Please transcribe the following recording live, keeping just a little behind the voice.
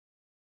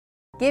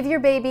Give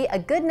your baby a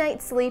good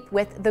night's sleep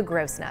with the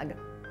Grosnug.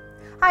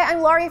 Hi,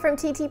 I'm Laurie from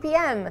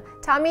TTPM.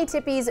 Tommee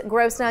Tippee's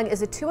Grosnug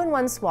is a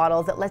 2-in-1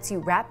 swaddle that lets you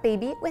wrap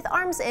baby with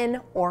arms in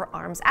or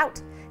arms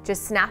out.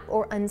 Just snap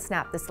or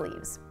unsnap the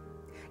sleeves.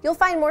 You'll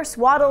find more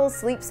swaddles,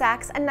 sleep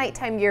sacks, and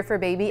nighttime gear for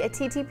baby at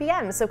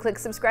TTPM, so click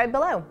subscribe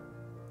below.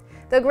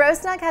 The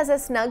Grosnug has a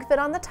snug fit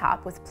on the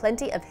top with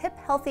plenty of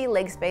hip-healthy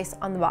leg space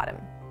on the bottom.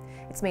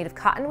 It's made of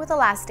cotton with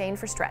elastane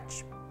for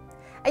stretch.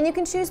 And you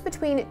can choose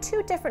between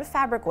 2 different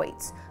fabric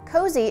weights.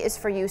 Cosy is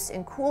for use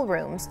in cool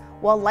rooms,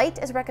 while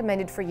light is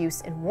recommended for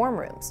use in warm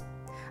rooms.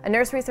 A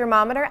nursery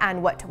thermometer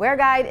and what-to-wear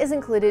guide is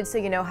included so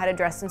you know how to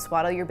dress and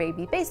swaddle your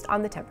baby based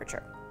on the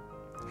temperature.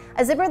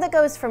 A zipper that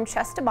goes from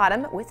chest to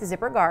bottom with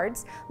zipper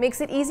guards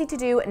makes it easy to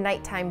do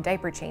nighttime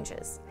diaper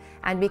changes.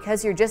 And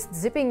because you're just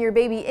zipping your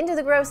baby into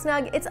the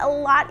Grosnug, it's a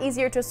lot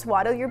easier to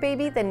swaddle your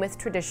baby than with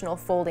traditional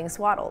folding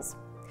swaddles.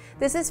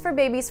 This is for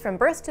babies from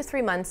birth to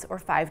 3 months or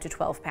 5 to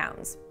 12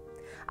 pounds.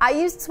 I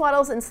used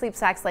swaddles and sleep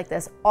sacks like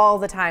this all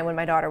the time when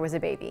my daughter was a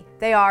baby.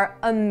 They are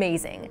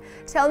amazing.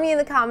 Tell me in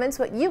the comments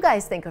what you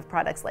guys think of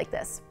products like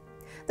this.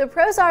 The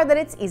pros are that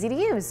it's easy to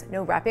use,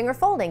 no wrapping or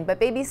folding, but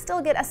babies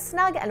still get a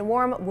snug and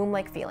warm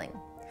womb-like feeling.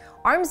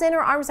 Arms in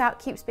or arms out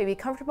keeps baby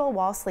comfortable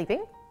while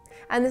sleeping,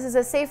 and this is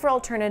a safer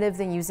alternative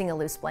than using a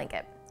loose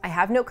blanket. I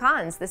have no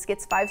cons, this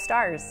gets 5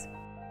 stars.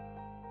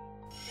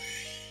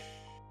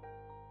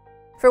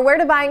 For where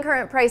to buy and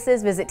current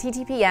prices, visit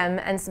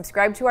TTPM and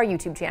subscribe to our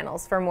YouTube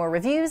channels for more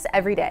reviews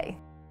every day.